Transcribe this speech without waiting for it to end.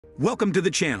Welcome to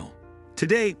the channel.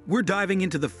 Today, we're diving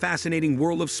into the fascinating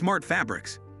world of smart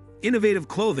fabrics. Innovative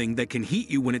clothing that can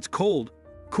heat you when it's cold,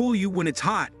 cool you when it's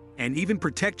hot, and even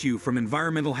protect you from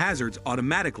environmental hazards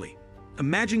automatically.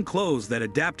 Imagine clothes that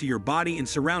adapt to your body and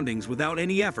surroundings without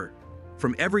any effort.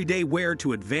 From everyday wear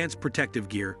to advanced protective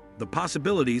gear, the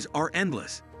possibilities are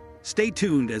endless. Stay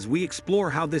tuned as we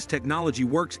explore how this technology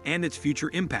works and its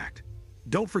future impact.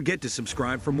 Don't forget to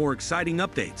subscribe for more exciting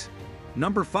updates.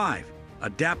 Number 5.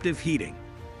 Adaptive heating.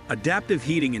 Adaptive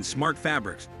heating in smart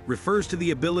fabrics refers to the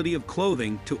ability of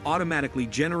clothing to automatically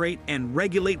generate and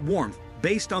regulate warmth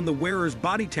based on the wearer's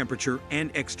body temperature and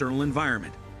external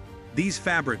environment. These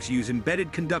fabrics use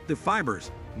embedded conductive fibers,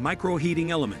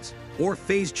 micro-heating elements, or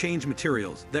phase change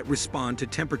materials that respond to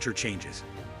temperature changes.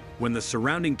 When the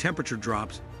surrounding temperature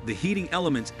drops, the heating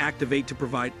elements activate to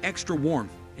provide extra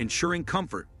warmth, ensuring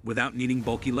comfort without needing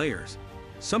bulky layers.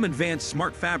 Some advanced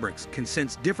smart fabrics can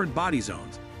sense different body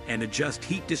zones and adjust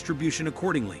heat distribution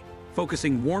accordingly,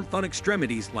 focusing warmth on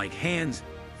extremities like hands,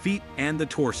 feet, and the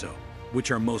torso,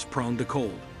 which are most prone to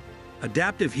cold.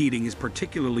 Adaptive heating is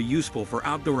particularly useful for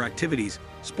outdoor activities,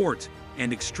 sports,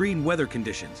 and extreme weather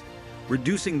conditions,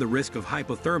 reducing the risk of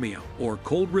hypothermia or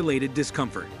cold-related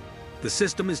discomfort. The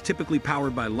system is typically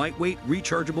powered by lightweight,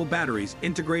 rechargeable batteries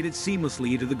integrated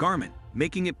seamlessly into the garment,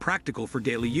 making it practical for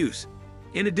daily use.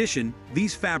 In addition,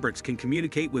 these fabrics can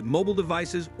communicate with mobile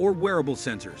devices or wearable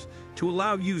sensors to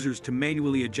allow users to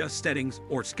manually adjust settings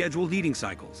or schedule heating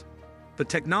cycles. The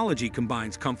technology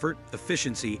combines comfort,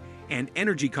 efficiency, and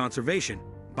energy conservation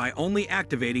by only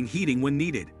activating heating when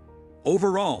needed.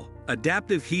 Overall,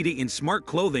 adaptive heating in smart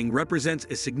clothing represents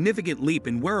a significant leap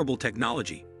in wearable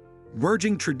technology,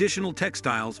 merging traditional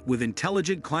textiles with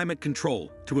intelligent climate control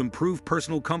to improve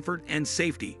personal comfort and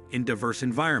safety in diverse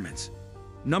environments.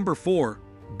 Number 4.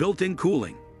 Built-in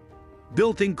cooling.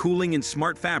 Built-in cooling in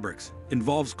smart fabrics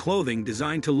involves clothing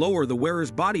designed to lower the wearer's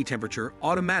body temperature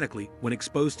automatically when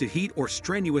exposed to heat or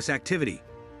strenuous activity.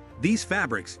 These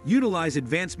fabrics utilize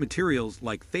advanced materials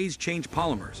like phase-change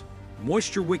polymers,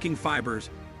 moisture-wicking fibers,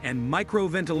 and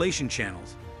micro-ventilation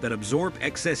channels that absorb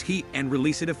excess heat and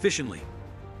release it efficiently.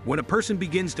 When a person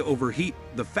begins to overheat,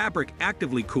 the fabric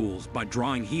actively cools by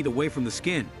drawing heat away from the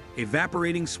skin,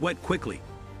 evaporating sweat quickly,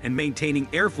 and maintaining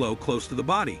airflow close to the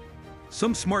body.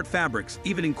 Some smart fabrics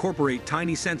even incorporate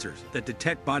tiny sensors that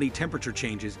detect body temperature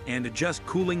changes and adjust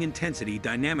cooling intensity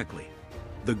dynamically.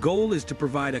 The goal is to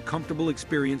provide a comfortable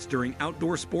experience during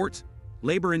outdoor sports,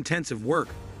 labor-intensive work,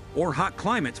 or hot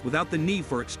climates without the need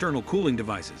for external cooling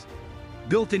devices.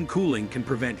 Built-in cooling can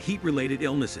prevent heat-related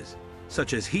illnesses,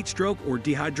 such as heat stroke or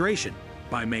dehydration,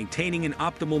 by maintaining an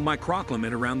optimal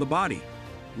microclimate around the body.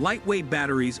 Lightweight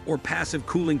batteries or passive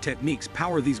cooling techniques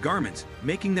power these garments,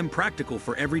 making them practical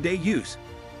for everyday use.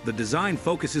 The design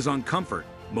focuses on comfort,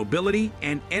 mobility,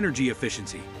 and energy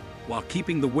efficiency, while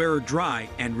keeping the wearer dry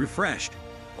and refreshed.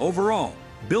 Overall,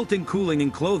 built-in cooling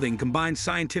in clothing combines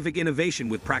scientific innovation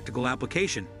with practical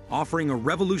application, offering a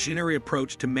revolutionary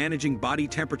approach to managing body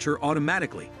temperature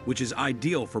automatically, which is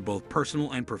ideal for both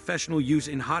personal and professional use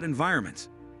in hot environments.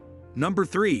 Number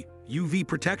 3. UV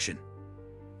protection.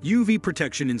 UV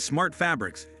protection in smart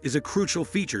fabrics is a crucial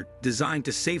feature designed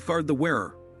to safeguard the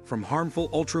wearer from harmful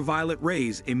ultraviolet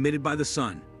rays emitted by the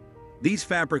sun. These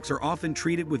fabrics are often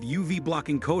treated with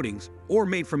UV-blocking coatings or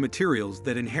made from materials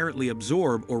that inherently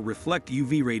absorb or reflect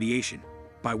UV radiation.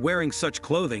 By wearing such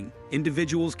clothing,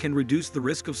 individuals can reduce the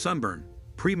risk of sunburn,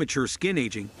 premature skin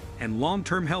aging, and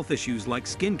long-term health issues like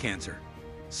skin cancer.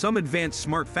 Some advanced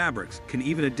smart fabrics can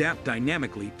even adapt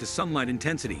dynamically to sunlight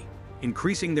intensity,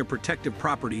 increasing their protective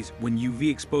properties when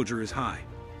UV exposure is high.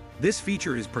 This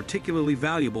feature is particularly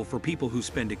valuable for people who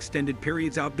spend extended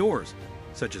periods outdoors,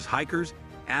 such as hikers,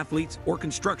 athletes, or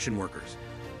construction workers.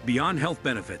 Beyond health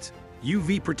benefits,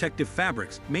 UV protective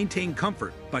fabrics maintain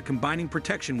comfort by combining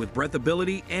protection with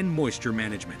breathability and moisture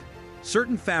management.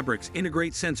 Certain fabrics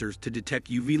integrate sensors to detect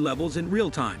UV levels in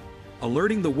real time,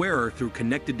 alerting the wearer through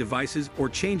connected devices or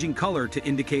changing color to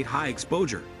indicate high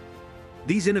exposure.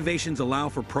 These innovations allow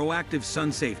for proactive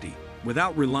sun safety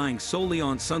without relying solely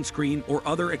on sunscreen or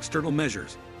other external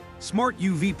measures. Smart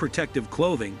UV protective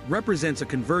clothing represents a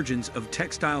convergence of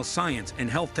textile science and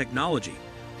health technology,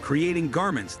 creating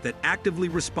garments that actively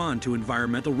respond to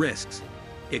environmental risks.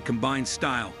 It combines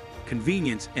style,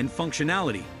 convenience, and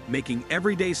functionality, making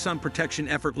everyday sun protection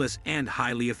effortless and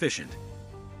highly efficient.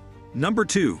 Number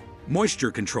 2.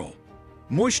 Moisture control.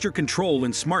 Moisture control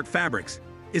in smart fabrics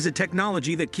is a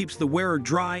technology that keeps the wearer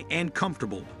dry and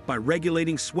comfortable by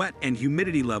regulating sweat and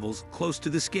humidity levels close to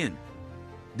the skin.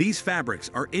 These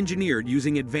fabrics are engineered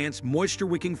using advanced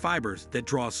moisture-wicking fibers that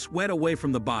draw sweat away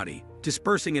from the body,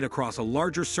 dispersing it across a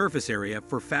larger surface area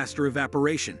for faster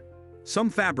evaporation. Some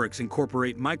fabrics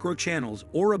incorporate microchannels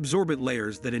or absorbent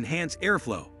layers that enhance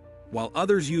airflow, while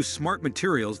others use smart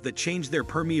materials that change their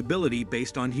permeability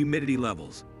based on humidity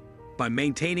levels. By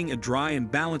maintaining a dry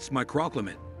and balanced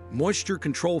microclimate, moisture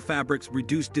control fabrics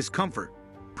reduce discomfort,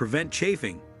 prevent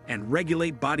chafing, and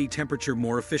regulate body temperature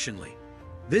more efficiently.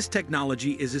 This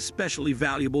technology is especially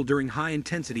valuable during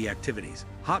high-intensity activities,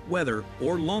 hot weather,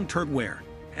 or long-term wear,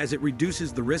 as it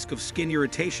reduces the risk of skin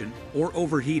irritation or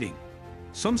overheating.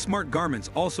 Some smart garments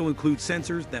also include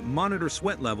sensors that monitor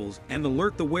sweat levels and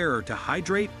alert the wearer to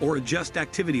hydrate or adjust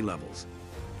activity levels.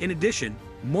 In addition,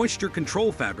 moisture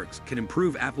control fabrics can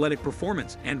improve athletic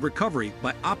performance and recovery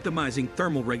by optimizing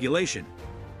thermal regulation.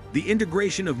 The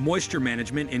integration of moisture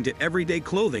management into everyday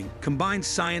clothing combines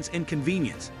science and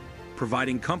convenience,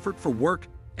 providing comfort for work,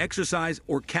 exercise,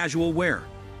 or casual wear.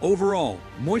 Overall,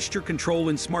 moisture control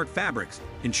in smart fabrics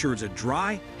ensures a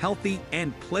dry, healthy,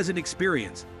 and pleasant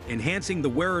experience, enhancing the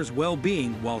wearer's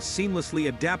well-being while seamlessly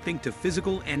adapting to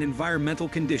physical and environmental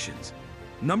conditions.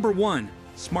 Number 1.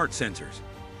 Smart sensors.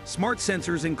 Smart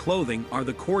sensors in clothing are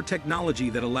the core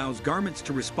technology that allows garments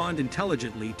to respond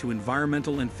intelligently to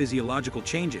environmental and physiological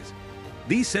changes.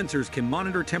 These sensors can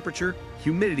monitor temperature,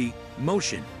 humidity,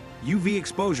 motion, UV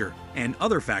exposure, and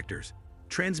other factors,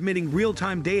 transmitting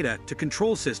real-time data to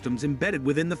control systems embedded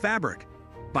within the fabric.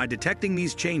 By detecting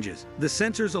these changes, the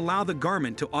sensors allow the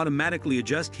garment to automatically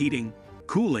adjust heating,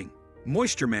 cooling,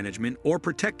 moisture management, or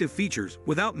protective features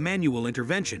without manual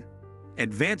intervention.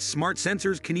 Advanced smart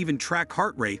sensors can even track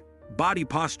heart rate, body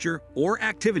posture, or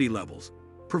activity levels,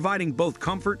 providing both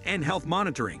comfort and health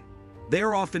monitoring. They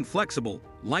are often flexible,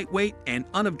 lightweight, and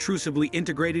unobtrusively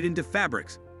integrated into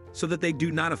fabrics, so that they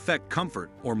do not affect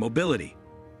comfort or mobility.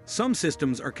 Some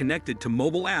systems are connected to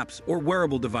mobile apps or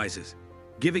wearable devices,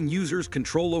 giving users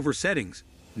control over settings,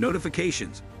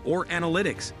 notifications, or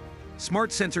analytics.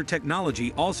 Smart sensor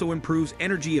technology also improves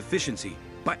energy efficiency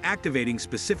by activating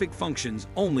specific functions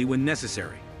only when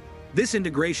necessary. This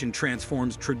integration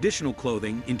transforms traditional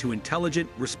clothing into intelligent,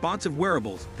 responsive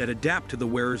wearables that adapt to the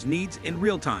wearer's needs in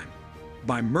real time.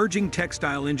 By merging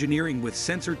textile engineering with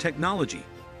sensor technology,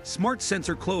 smart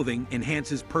sensor clothing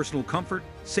enhances personal comfort,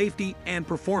 safety, and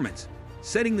performance,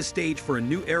 setting the stage for a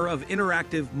new era of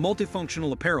interactive,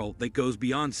 multifunctional apparel that goes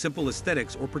beyond simple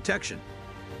aesthetics or protection.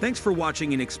 Thanks for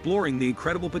watching and exploring the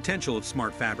incredible potential of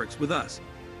smart fabrics with us.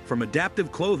 From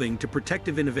adaptive clothing to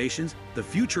protective innovations, the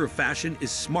future of fashion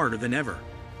is smarter than ever.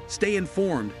 Stay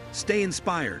informed, stay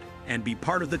inspired, and be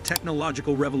part of the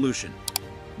technological revolution.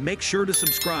 Make sure to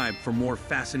subscribe for more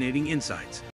fascinating insights.